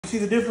see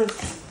the difference?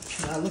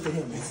 Now look at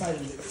him, inside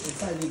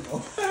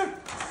ego.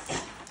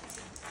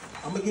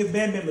 I'm gonna give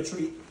Bam Bam a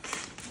treat.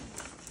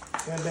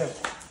 Bam Bam.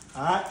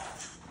 All right?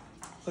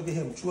 Look at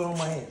him, chewing on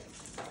my hand.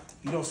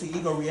 You don't see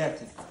ego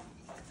reacting.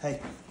 Hey,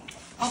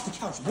 off the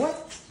couch, boy.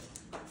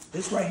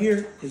 This right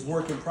here is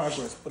work in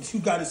progress, but you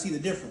gotta see the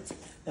difference.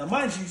 Now,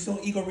 mind you, so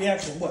ego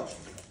reaction, what?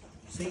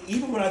 See,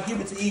 even when I give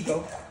it to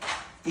ego,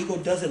 ego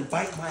doesn't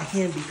bite my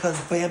hand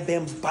because Bam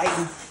Bam's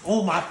biting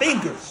on my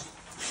fingers.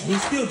 And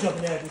he's still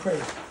jumping at me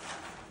crazy.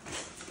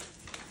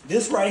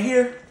 This right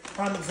here,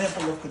 prime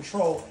example of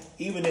control,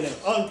 even when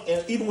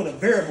a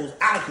variable is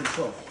out of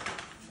control.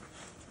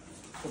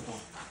 Come on.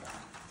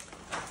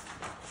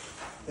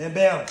 Bam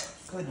Bam,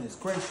 goodness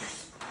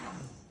gracious.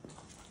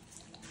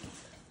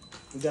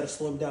 We gotta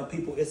slow him down.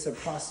 People, it's a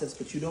process,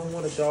 but you don't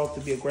want a dog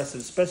to be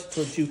aggressive, especially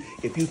towards you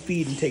if you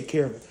feed and take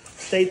care of it.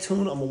 Stay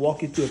tuned, I'm gonna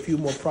walk you through a few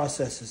more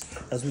processes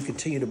as we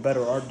continue to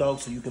better our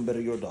dogs so you can better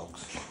your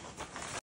dogs.